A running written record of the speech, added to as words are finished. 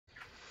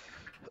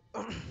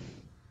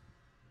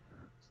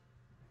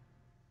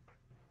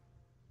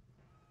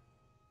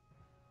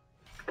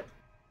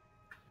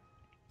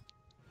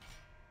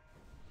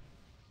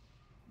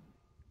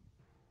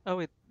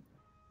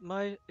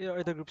My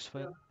other group's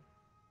fine.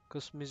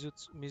 Cause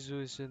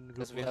Mizu is in group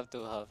Because we 1. have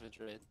to have it,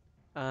 right?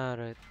 Ah,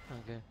 right.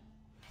 Okay.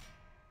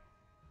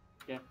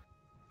 Yeah.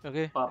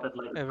 Okay. Pop it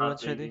like it's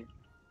Everyone's not ready. ready.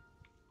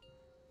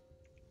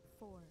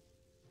 4,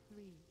 3,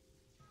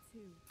 2,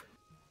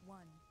 1.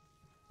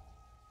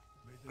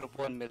 Group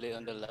 1 melee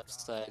on the left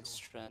side,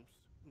 strength.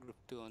 Group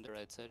 2 on the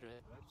right side,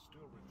 right?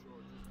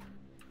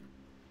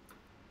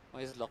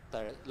 Why is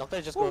Locktar?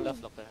 Locktar, just go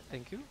left, Locktar.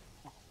 Thank you.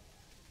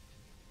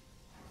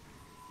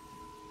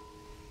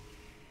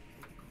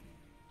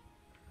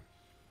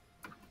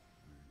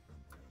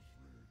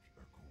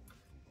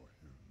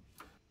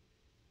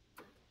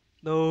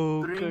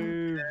 No Drink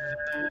curve.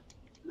 it.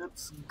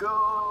 Let's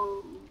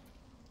go.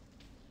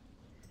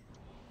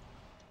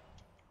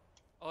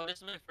 Oh, this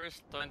is my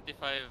first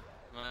 25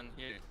 man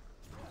here.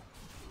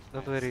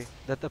 Don't Nice. worry.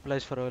 That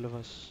applies for all of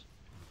us.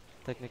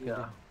 Technically.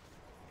 Yeah. Auto.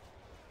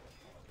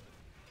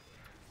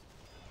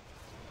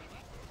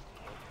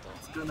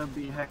 It's gonna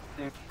be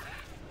hectic.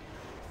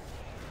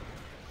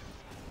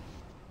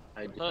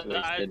 I just So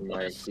wasted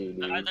my CD.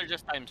 the ads are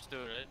just times 2,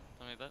 right?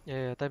 Something like that?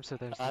 Yeah, times 2,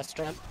 times 2.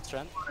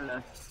 Strength. More or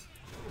less.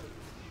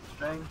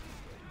 Strength.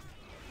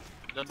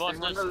 The boss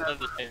Same on does the left.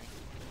 the same.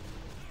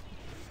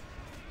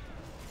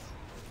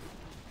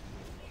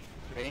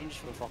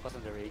 Range, we'll focus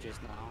on the rages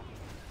now.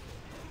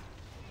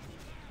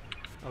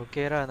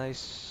 Okay, Ra,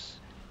 nice.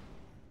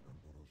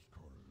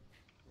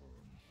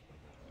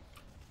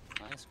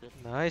 Nice grip.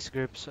 Nice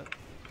grips.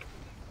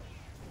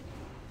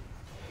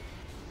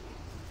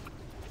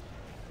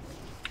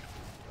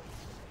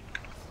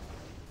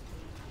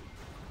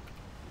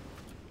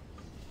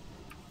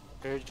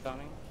 Courage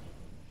coming.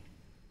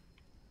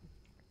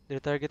 They're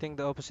targeting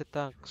the opposite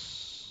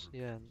tanks.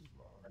 Yeah.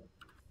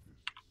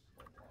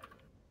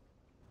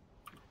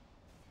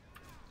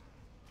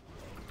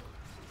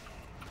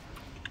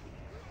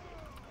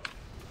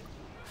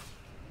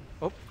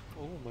 Oh,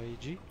 my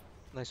G.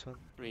 Nice one.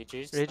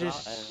 Rages, Rages.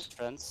 now and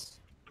strengths.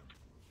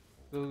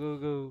 Go, go,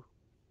 go.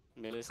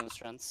 Melees and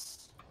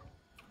strengths.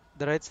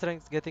 The right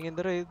strength getting in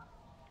the raid.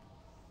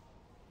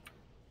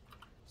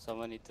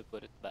 Someone need to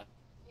put it back.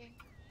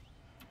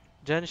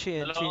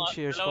 Janshi and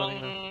Chinchi are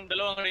spawning now.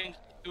 Dalawang range,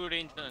 2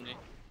 range na eh.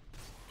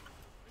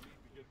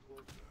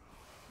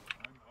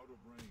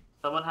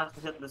 Someone has to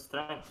hit the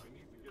strength.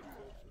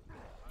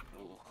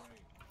 Ooh.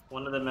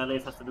 One of the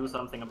melees has to do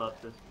something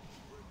about this.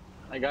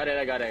 I got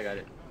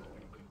it.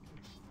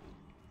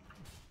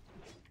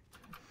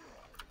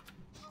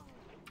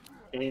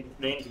 Okay,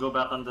 range, go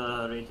back on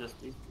the rages,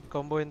 please.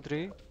 Combo in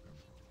 3.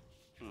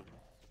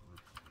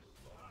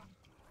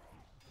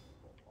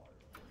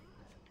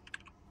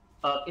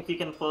 If you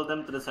can pull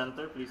them to the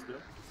center, please do.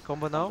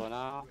 Combo Combo now.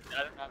 now.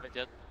 I don't have it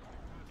yet.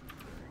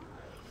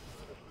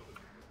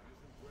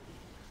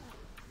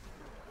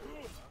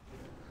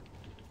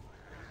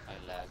 I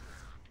lag.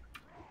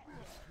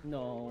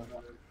 No.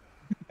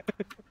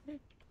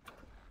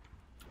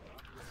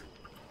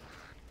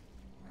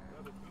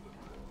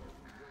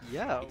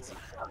 Yeah.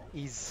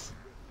 Ease.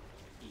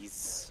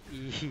 Ease.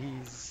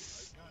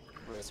 Ease.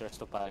 Bracers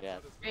to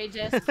pagat.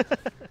 Rages.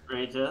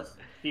 Rages,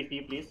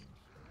 CC, please.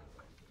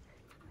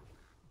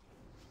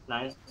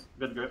 Nice,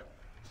 good grip.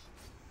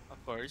 Of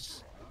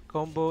course.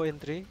 Combo in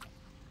 3.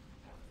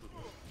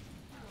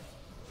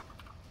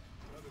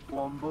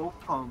 Combo.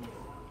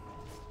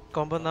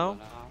 Combo now.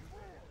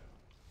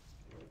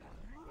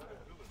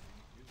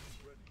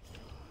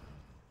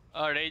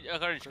 Oh, rage,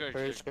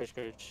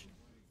 courage.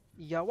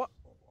 Yeah, what?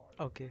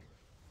 Okay.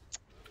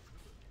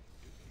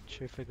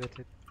 Sure, if I got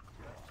it.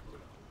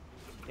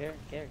 Care.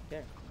 I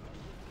got it.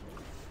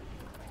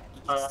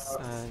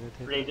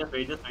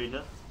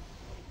 Rages.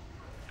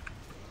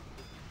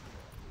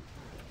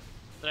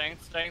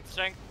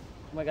 Strength.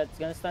 Oh my god, it's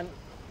gonna stun.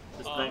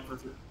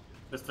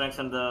 The strength's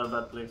in the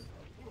bad place.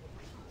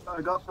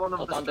 I got one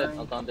I'll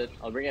taunt it.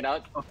 I'll bring it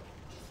out.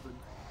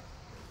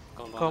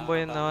 Combo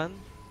in now. 1.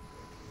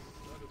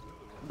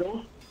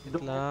 Don't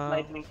hit lang.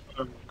 lightning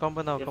storm.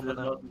 Combo now, If combo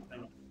there's now.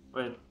 lightning.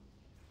 Wait.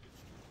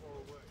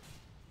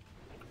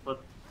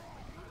 What?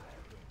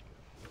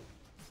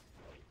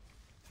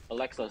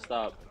 Alexa,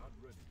 stop.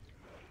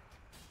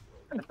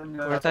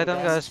 We're Titan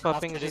guys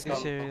popping After this GTC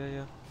combo. here,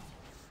 yeah.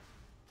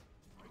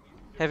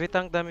 Heavy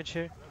tank damage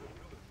here.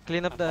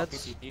 Clean up the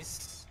ads.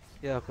 CPs.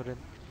 Yeah, ako rin.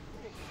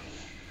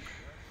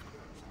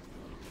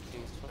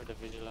 Thanks for the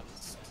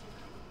vigilance.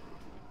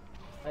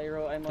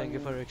 Pyro, I'm Thank on you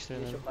for extra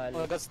Bishop na. Alley.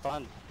 Oh, I got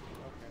stunned.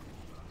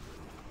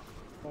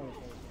 Oh,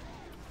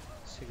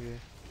 Sige.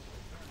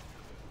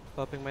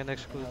 Popping my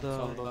next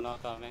cooldown. Combo now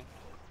coming.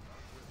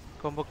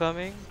 Combo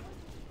coming.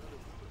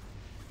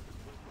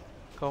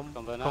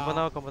 Combo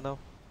now. Combo now.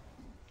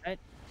 Right.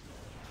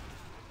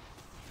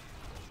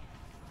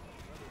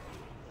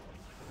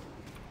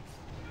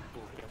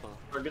 Ooh, careful.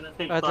 We're gonna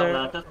take Other-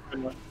 lattice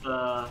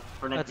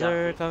for next Ads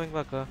are gap. coming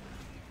back, huh?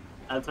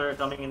 Ads are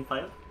coming in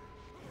 5,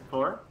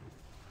 4,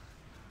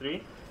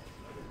 3,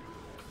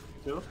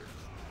 2.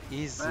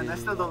 Easy. Man, I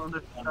still don't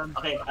understand.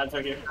 Okay, ads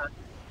are here.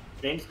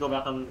 James, go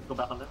back on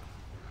them.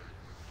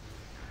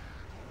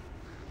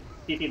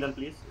 CC them,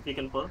 please, if you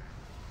can pull.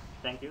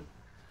 Thank you.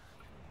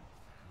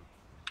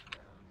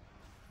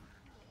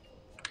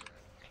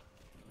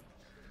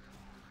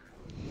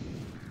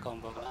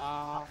 Combo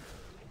now.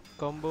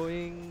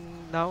 Comboing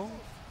now.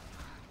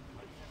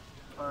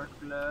 Arc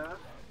left.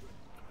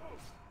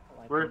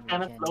 We're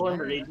kind of slow on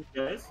the rages,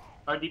 guys.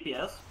 Our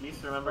DPS, please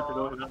remember to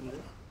go with in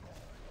this.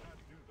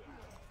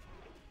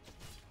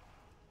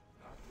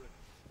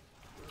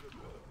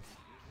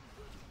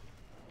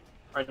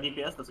 Our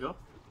DPS, let's go.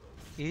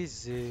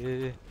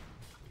 Easy.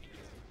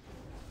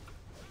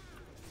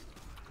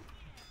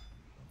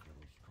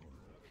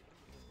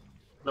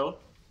 Low.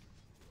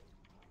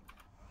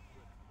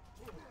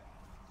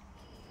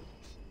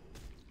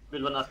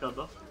 Build one Ascal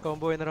though.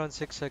 Combo in around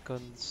 6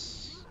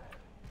 seconds.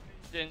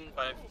 In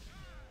 5.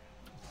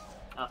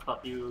 Ah,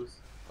 fuck you.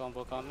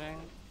 Combo coming.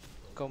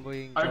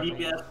 Comboing. Our coming.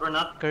 DPS, we're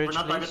not Courage,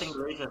 targeting please. the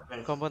rages,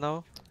 guys. Combo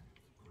now.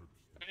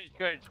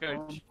 Courage.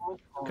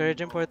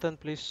 Courage important,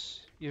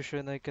 please.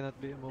 Yushin, I cannot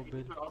be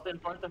immobile. We're also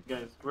important,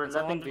 guys. We're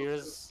Someone letting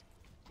bears.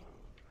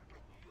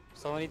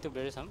 Someone need to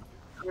bear some.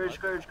 Courage.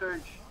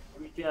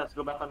 DPS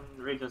go back on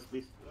rages,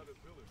 please.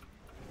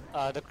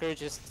 The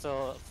courage is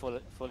still full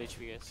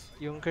HP, guys.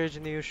 Yung Courage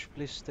ni Yush,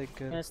 please take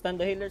care. Gonna stun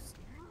the healers.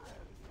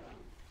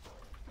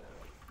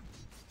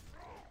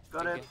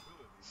 Got Thank it.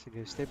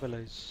 Sige,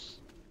 stabilize.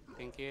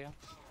 Thank you.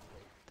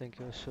 Thank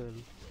you as well.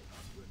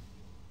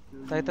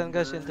 Titan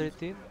gas in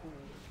 13.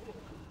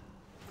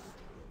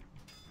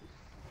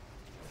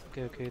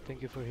 Okay,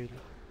 thank you for heal.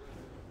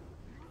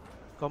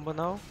 Combo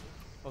now?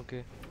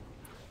 Okay.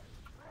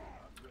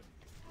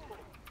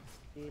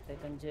 Okay,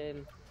 Titan gel.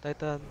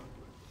 Titan.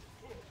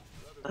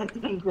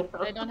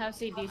 I don't have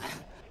CDs.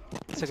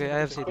 It's okay, I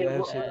have CD, I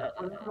have CD.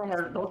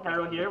 Don't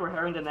harrow here. We're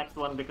harrowing the next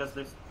one because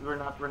we're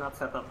not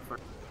set up for.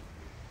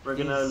 We're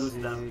gonna lose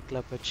them. Easy,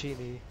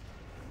 Clappuccini.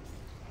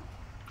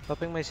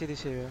 Popping my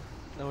CDs here.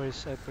 No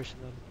worries, I have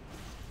personal.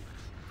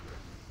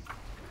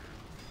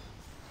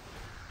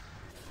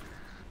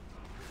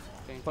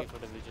 Thank you for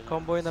the vigilance.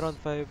 Combo in around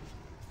 5.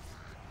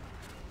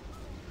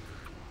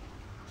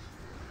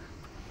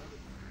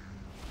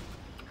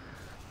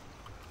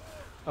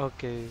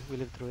 Okay, we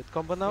live through it.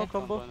 Combo now, Yeah,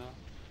 combo? now.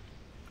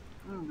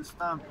 The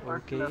stamp.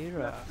 Arc Okay, left,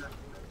 Ra. left, left.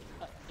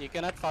 You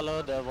cannot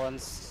follow the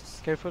ones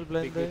Careful,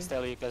 big blender.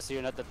 style because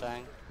you're not the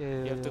tank.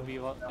 Yeah, You have to be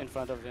in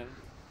front of him.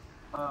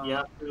 You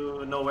have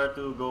to know where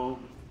to go.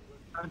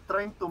 I'm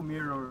trying to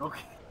mirror.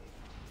 Okay.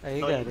 I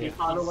So got you it.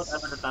 follow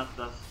whatever the tank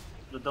does.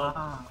 But don't.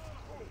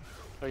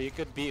 Or you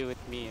could be with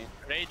me.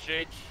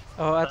 Rage.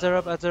 Oh, ads are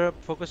up.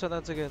 Focus on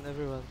ads again,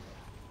 everyone.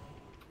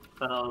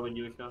 Tunnel with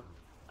you, so.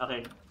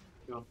 Okay,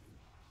 go.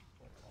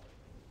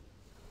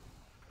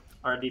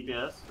 Our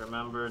DPS,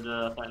 remember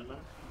the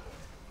assignment.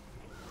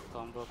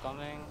 Combo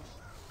coming.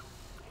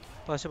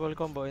 Possible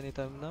combo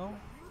anytime now.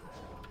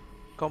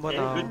 Combo Okay,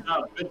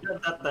 now. good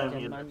job that time, Gem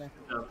Healer. mana.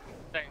 Good job.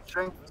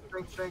 Strength.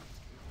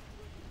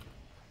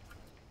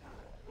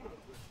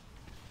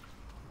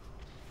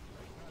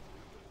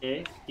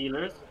 Okay,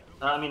 healers.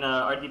 Our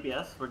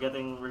DPS. We're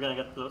gonna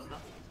get close now.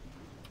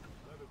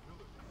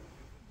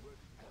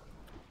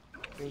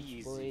 Rage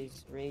Easy.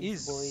 boys. Rage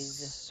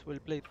boys. Ease. Well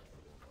played.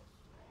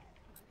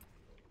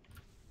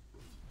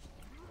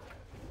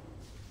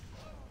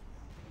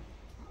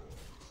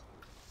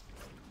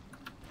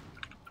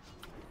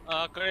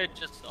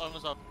 Courage is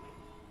almost up.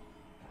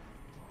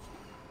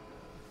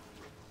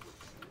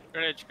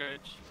 Courage.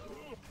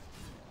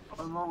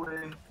 On my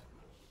way.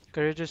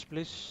 Courageous,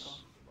 please.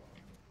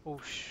 Oh,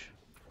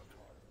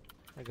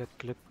 I got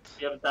clipped.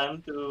 We have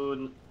time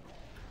to.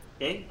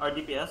 Okay, our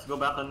DPS. Go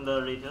back on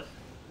the rages.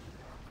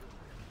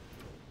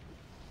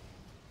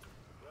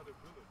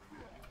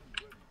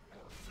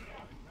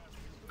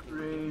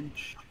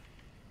 Rage.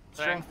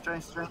 Strength.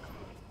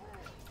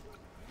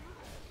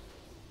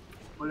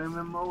 Pull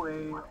him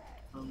away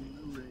from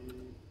the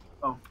raid.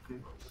 Oh, okay.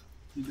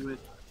 You do it.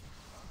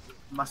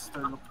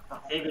 Master look.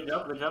 Okay, good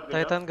job.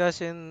 Titan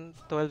gas in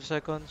 12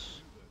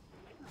 seconds.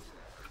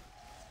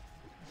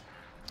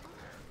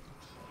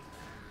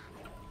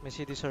 My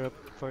CDs are up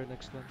for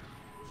next one.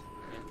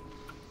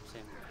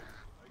 Same.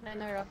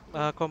 Nine are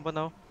up. Combo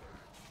now.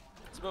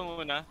 Let's go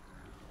muna.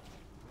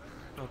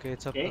 Okay,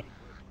 it's up Okay.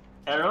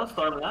 now. Arrow,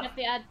 storm left. Get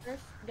the ad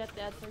first. Get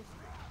the ad first.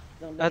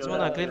 Don't Ads let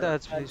muna, the clean the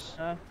ads, please.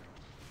 Ah,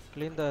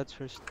 Clean the ads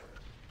first.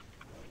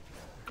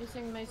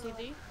 Using my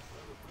CD.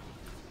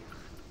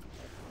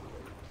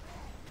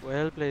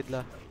 Well played,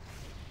 la.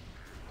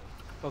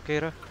 Okay,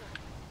 ra.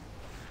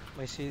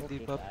 My CD okay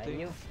pop tayo.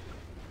 thing.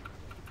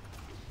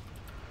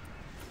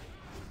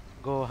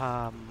 Go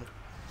ham.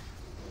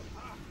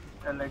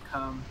 I like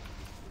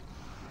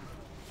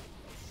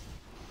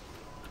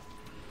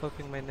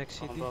Popping my next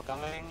CD. Combo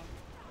coming.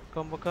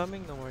 Combo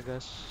coming, no more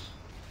gas.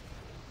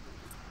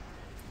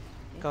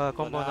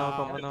 Combo now. now,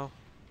 combo now.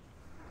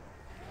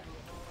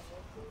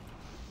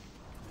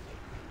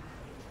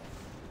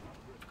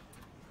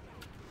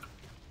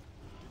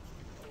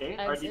 Okay,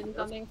 our Ads DPS.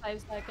 incoming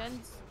 5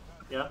 seconds.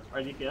 Yeah,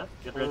 our DPS.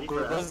 Get Oh, ready for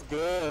Gurba's us.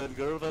 good.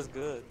 Gurba's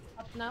good.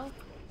 Up now.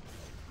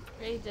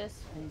 Rages.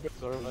 And then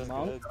Gorba's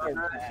monk good.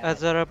 are back.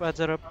 Ads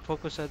are up.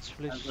 Focus ads,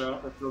 please. Hands are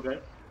up. Let's go, guys.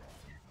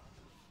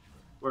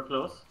 We're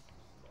close.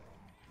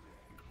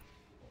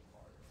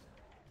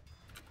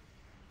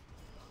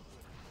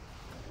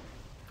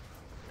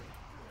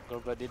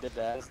 Gorba did the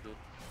dance, dude.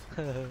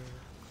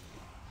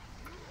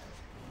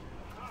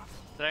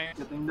 Trying.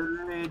 Getting the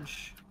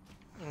rage.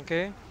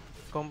 Okay.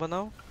 Combo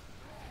now.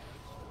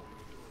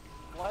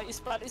 Why is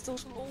Pad so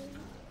slow?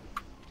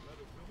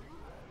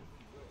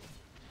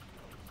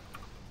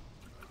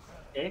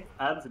 Okay,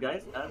 ads,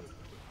 guys, ads.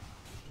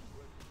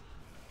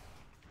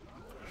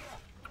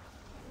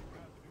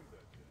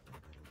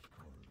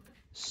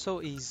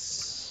 So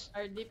easy.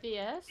 Our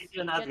DPS. CC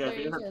and ads, Get guys. the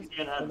We have rages. CC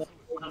and ads.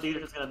 One of the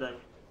healers is gonna die.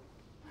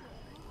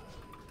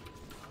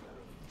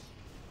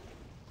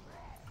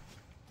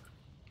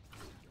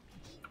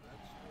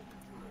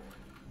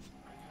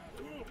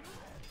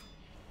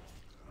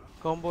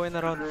 Combo in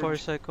around 4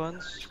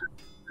 seconds.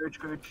 Courage,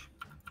 courage.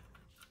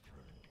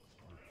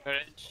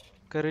 Courage.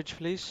 Courage,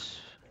 please.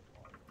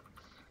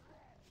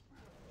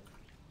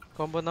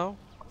 Combo now.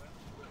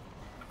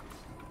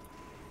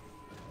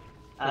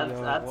 Ads,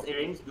 Yo, ads,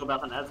 earrings. Go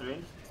back on ads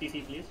range.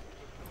 CC, please.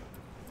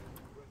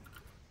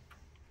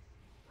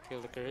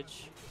 Kill the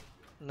courage.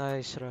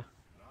 Nice, Ra.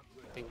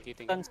 Thank you,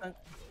 thank Stun, you. stun.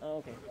 Oh,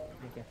 okay.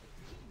 Okay.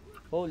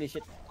 Holy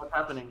shit. What's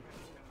happening?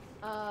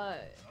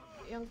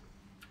 Yung,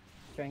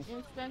 Strength.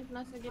 yung strength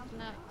nasa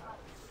gitna.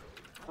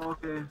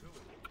 Okay.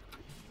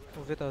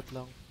 Move it out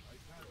lang.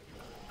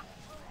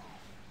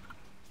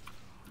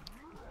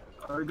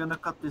 Are we gonna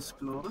cut this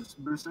close?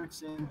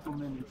 Berserk's in 2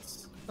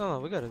 minutes. No,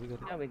 we got it, we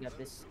got it. Yeah, we got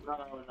this. No,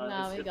 No,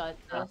 it's we good. got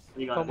Yeah, this.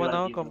 we got Combo we got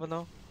now, these. combo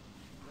now.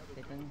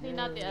 Clean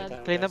out the ads.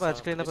 Clean up Yeah, ads,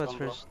 so clean up this ads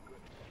combo. first.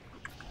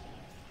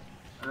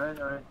 Alright,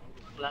 alright.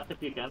 Plant if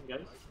you can,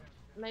 guys.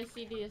 My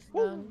CD is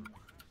down.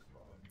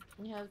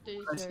 You have to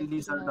use My your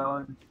CDs are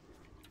health. down.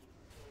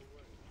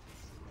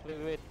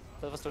 Wait.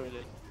 That was too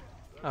early.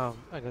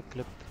 I got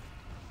clipped.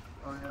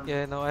 Oh,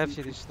 yeah. Yeah, no, I have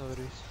CDs, no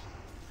worries.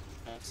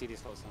 I see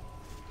this also.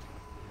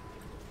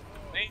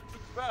 Wait,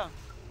 bro.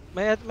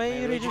 My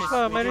May rages rages,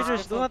 pa, my rages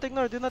rages. also.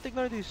 Do not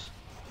ignore this.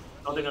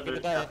 Nothing You're under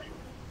gonna it. die.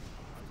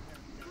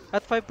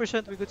 At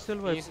 5% we could still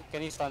wipe.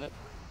 Can you stun it?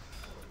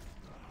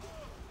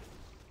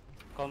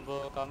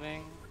 Combo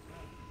coming.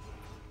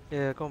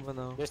 Yeah, combo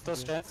now. There's no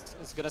Okay. strength.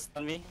 It's gonna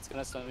stun me. It's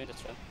gonna stun me. The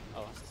strength.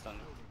 Oh, it's stun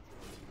me.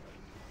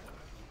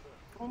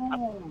 Oh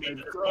my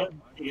god.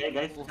 Yeah,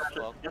 guys. Oh,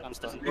 fuck. I'm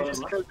stunned. They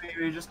just killed me,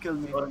 they just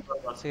killed me.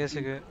 Sige,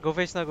 sige. Go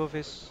face na, go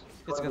face.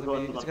 It's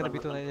gonna be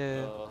tonight. Yeah,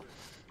 yeah. Oh,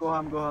 Go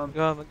ham, go ham.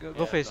 Go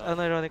Yeah, face. go.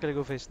 Unironically,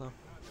 go face now.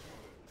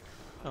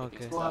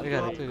 Okay, Go on, we go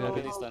got on, it, we go got on.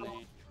 it. Really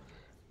stunning.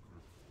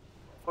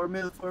 4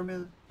 mil, 4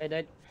 mil. I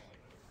died.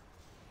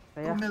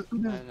 2 Kaya. mil, 2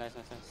 mil. Nice,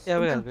 nice, nice. Yeah,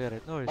 we got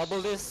it, no worries.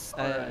 Bubble this.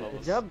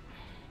 Good job.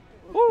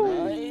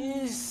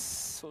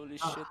 Nice. Holy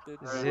shit,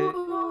 dude. Zit.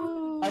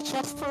 I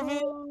trust for me.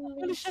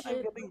 Holy shit,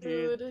 I'm getting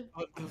good.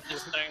 Dude.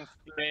 Strength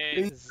play.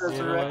 Please Zero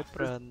resurrect wipe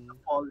run.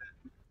 fallen.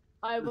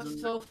 I was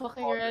so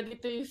fucking ready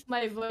to use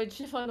my void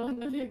shift on one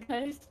of you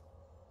guys.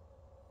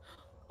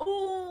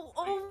 Oh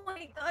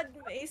my god,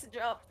 mace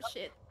drop.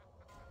 Shit.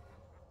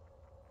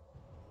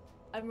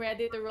 I'm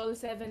ready to roll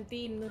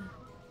 17.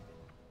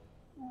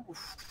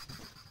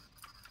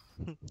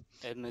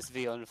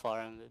 MSV on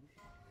farm, dude.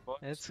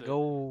 Let's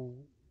go.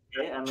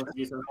 Okay,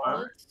 MSG so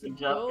far. Let's Good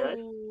job, guys.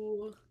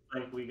 go.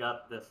 Like we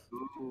got this.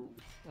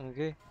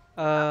 Okay.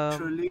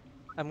 Actually,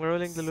 I'm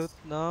rolling the loot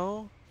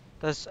now.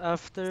 Tas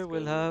after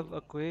we'll have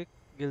a quick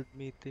guild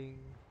meeting.